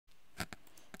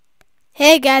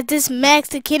Hey guys, this is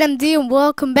MaxtheKidMD and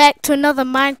welcome back to another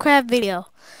Minecraft video.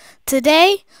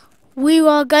 Today we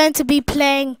are going to be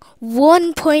playing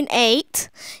 1.8.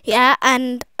 Yeah,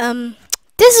 and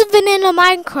this is Vanilla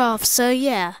Minecraft, so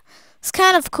yeah. It's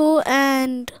kind of cool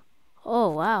and oh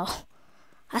wow.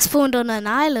 I spawned on an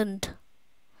island.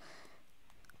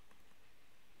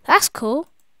 That's cool.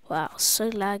 Wow,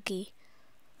 so laggy.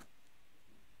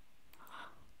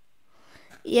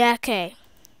 Yeah, okay.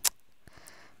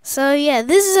 So yeah,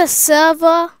 this is a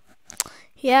server.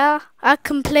 Yeah, I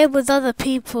can play with other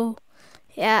people.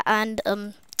 Yeah, and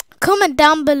comment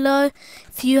down below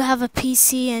if you have a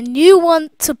PC and you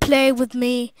want to play with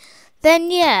me.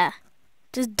 Then yeah,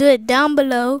 just do it down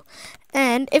below.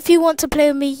 And if you want to play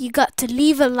with me, you got to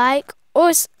leave a like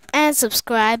and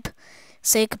subscribe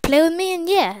so you can play with me. And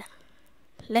yeah,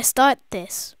 let's start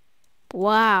this.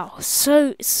 Wow,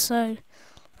 so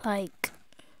like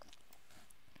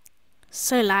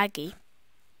so laggy.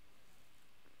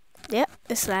 Yep,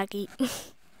 it's laggy.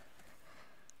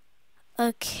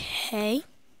 Okay.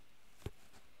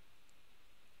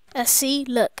 See,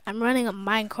 look, I'm running a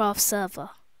Minecraft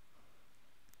server.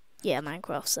 Yeah,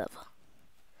 Minecraft server.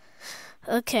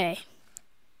 Okay.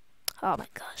 Oh my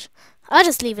gosh. I'll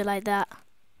just leave it like that.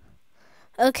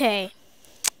 Okay.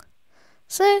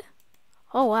 So,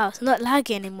 oh wow, it's not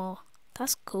laggy anymore.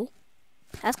 That's cool.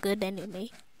 That's good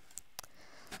anyway.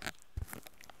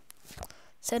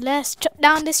 So let's chop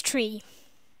down this tree.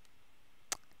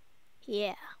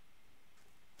 Yeah.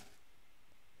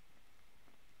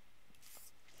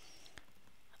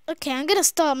 Okay, I'm gonna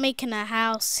start making a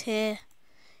house here.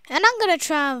 And I'm gonna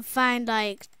try and find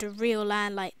like the real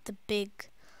land, like the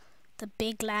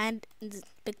big land,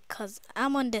 because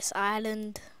I'm on this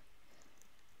island.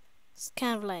 It's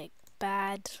kind of like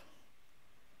bad.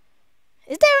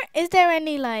 Is there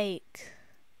any like,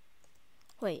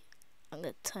 wait, I'm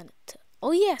gonna turn it to,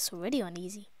 oh yeah, it's already on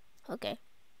easy. Okay,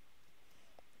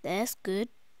 that's good.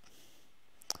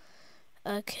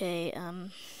 Okay,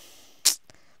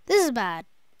 this is bad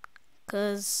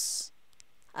because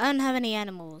I don't have any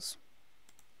animals.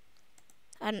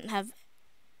 I don't have,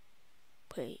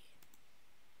 wait,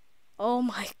 oh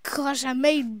my gosh, I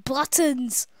made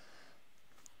buttons.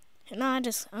 No, I'm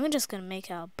just gonna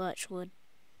make out birch wood.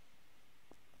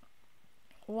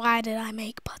 Why did I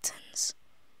make buttons?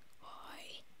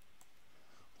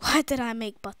 Why did I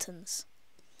make buttons?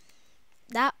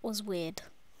 That was weird.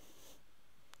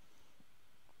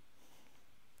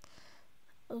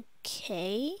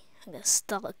 Okay, I'm gonna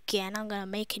start again. I'm gonna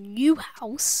make a new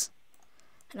house.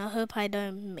 And I hope I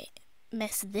don't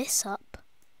mess this up.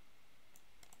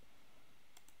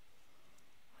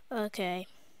 Okay.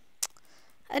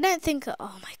 I don't think,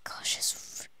 oh my gosh,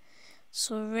 it's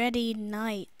already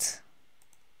night.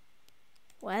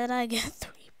 Why did I get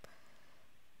 3?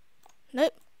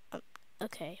 Nope.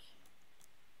 Okay.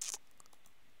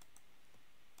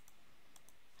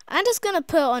 I'm just gonna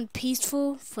put it on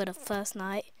peaceful for the first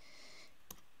night.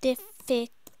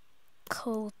 Difficulty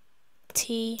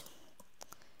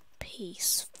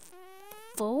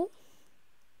peaceful.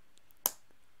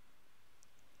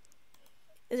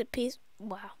 Is it peace?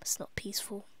 Wow, it's not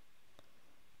peaceful.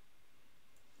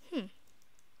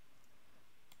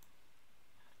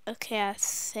 Okay, I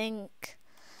think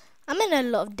I'm in a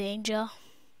lot of danger.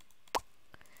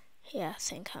 Yeah, I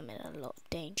think I'm in a lot of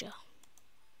danger.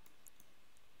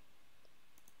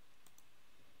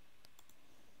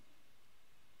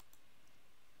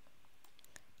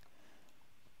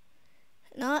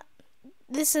 No,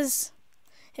 this is,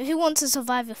 if you want to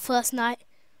survive your first night,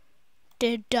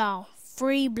 dig down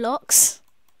 3 blocks.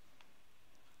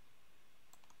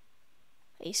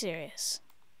 Are you serious?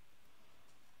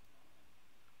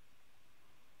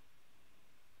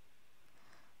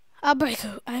 I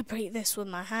break this with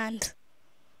my hand.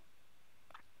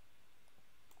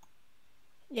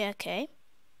 Yeah, okay.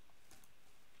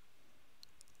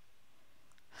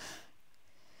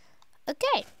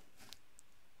 Okay.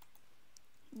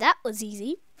 That was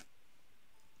easy.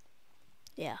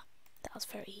 Yeah, that was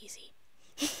very easy.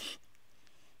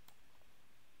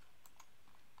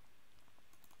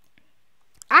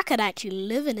 I could actually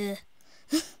live in here.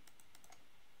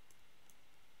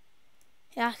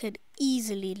 Yeah, I could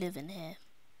easily live in here.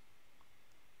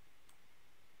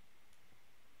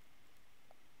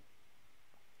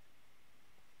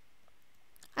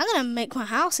 I'm gonna make my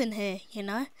house in here, you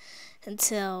know,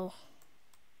 until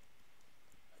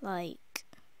like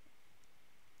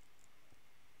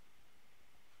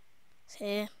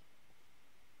here.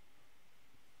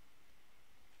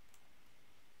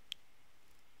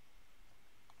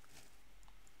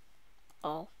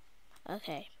 Oh,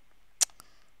 okay.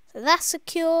 So that's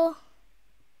secure.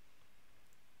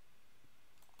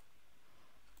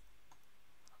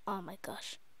 Oh my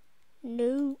gosh.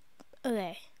 No.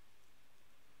 Okay.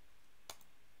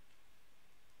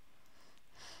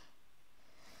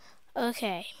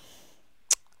 Okay.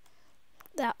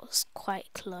 That was quite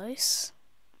close.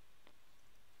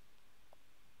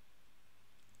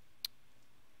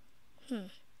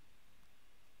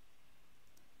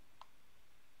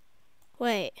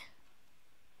 Wait. I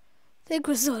think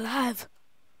we're still alive.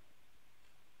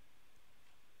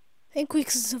 I think we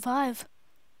can survive.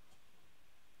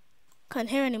 Can't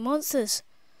hear any monsters.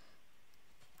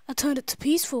 I turned it to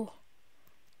peaceful.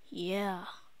 Yeah.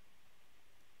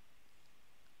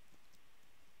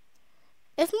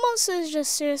 If monsters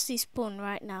just seriously spawn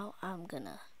right now, I'm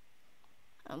gonna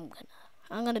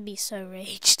be so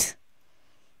raged.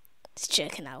 Just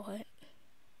checking out it.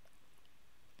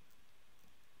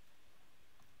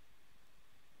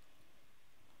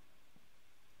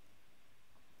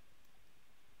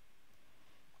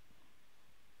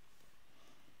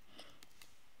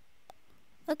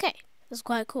 Okay, that's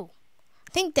quite cool.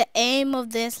 I think the aim of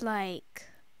this, like,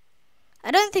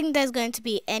 I don't think there's going to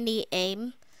be any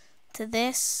aim to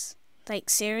this, like,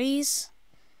 series.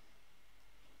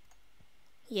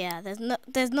 Yeah, there's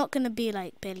not gonna be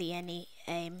like barely any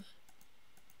aim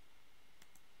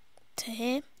to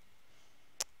here.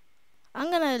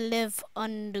 I'm gonna live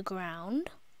underground.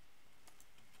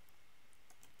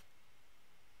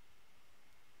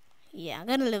 Yeah, I'm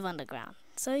gonna live underground.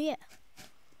 So yeah.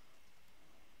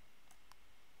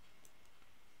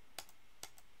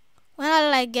 When I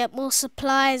like get more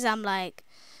supplies, I'm like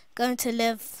going to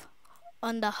live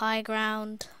on the high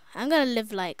ground. I'm gonna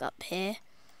live like up here.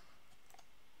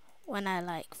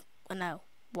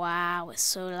 Wow, it's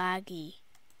so laggy.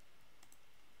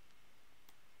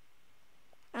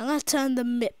 I'm gonna turn the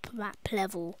map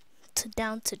level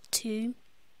down to 2.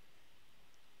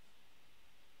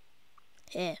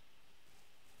 Here.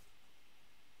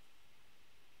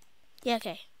 Yeah,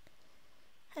 okay.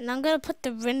 And I'm gonna put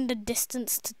the render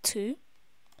distance to 2.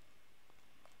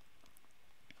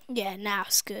 Yeah, now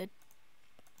it's good.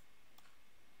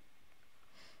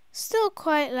 Still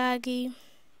quite laggy.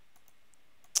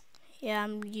 Yeah,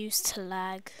 I'm used to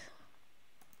lag.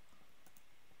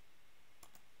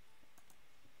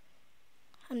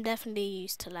 I'm definitely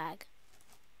used to lag.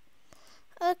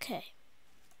 Okay.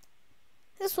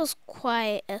 This was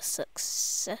quite a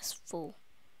successful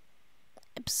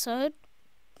episode.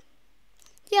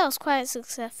 Yeah, it was quite a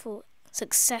successful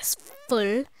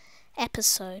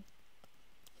episode.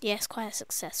 Yeah, it's quite a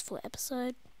successful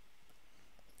episode.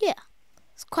 Yeah,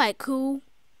 it's quite cool.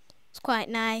 It's quite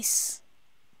nice.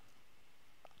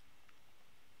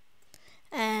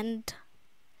 And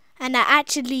I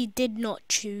actually did not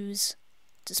choose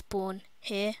to spawn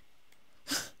here.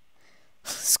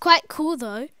 It's quite cool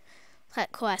though.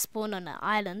 Quite cool I spawned on an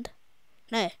island.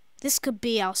 No, this could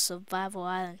be our survival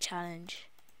island challenge.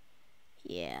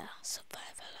 Yeah,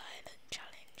 survival island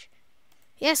challenge.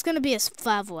 Yeah, it's gonna be a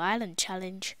survival island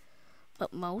challenge,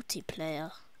 but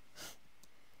multiplayer.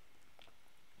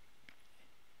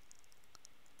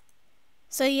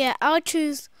 So yeah, I'll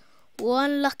choose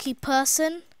one lucky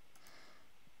person.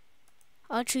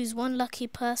 I'll choose one lucky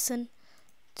person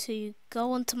to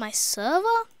go onto my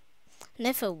server, and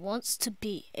if it wants to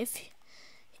be if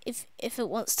it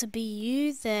wants to be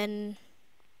you, then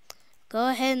go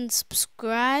ahead and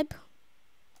subscribe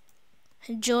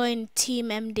and join Team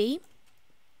MD.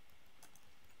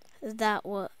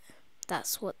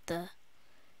 That's what the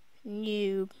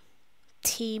new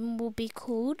team will be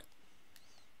called.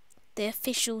 The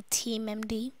official Team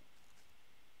MD.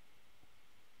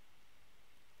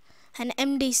 And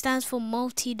MD stands for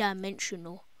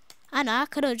multi-dimensional. I know, I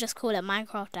could have just called it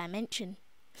Minecraft Dimension.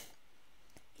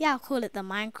 Yeah, I'll call it the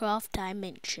Minecraft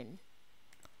Dimension.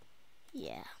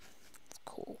 Yeah, it's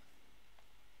cool.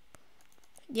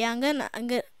 Yeah, I'm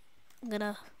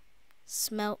gonna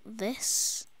smelt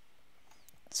this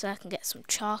so I can get some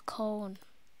charcoal and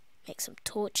make some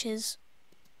torches.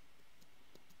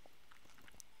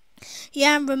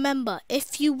 Yeah, and remember,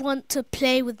 if you want to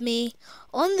play with me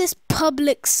on this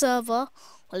public server,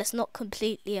 well, it's not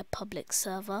completely a public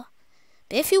server,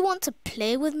 but if you want to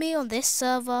play with me on this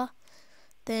server,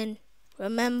 then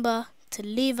remember to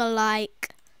leave a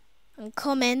like and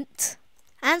comment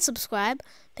and subscribe.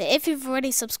 But if you've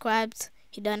already subscribed,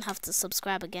 you don't have to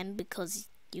subscribe again because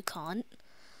you can't.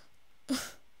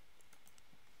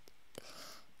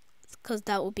 Because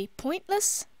that would be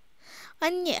pointless.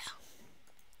 And yeah.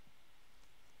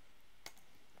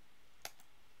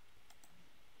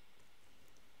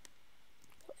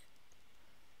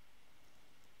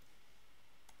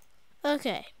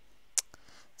 Okay.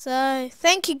 So,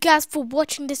 thank you guys for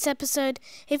watching this episode.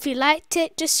 If you liked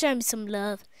it, just show me some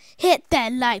love. hit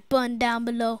that like button down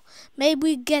below. Maybe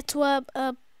we get to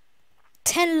a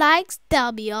 10 likes.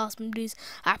 That'll be awesome, dudes.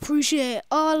 I appreciate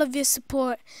all of your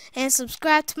support, and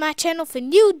subscribe to my channel for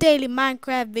new daily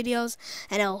Minecraft videos,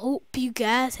 and I hope you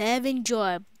guys have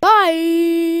enjoyed.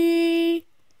 Bye.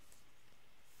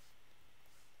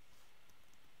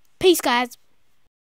 Peace, guys.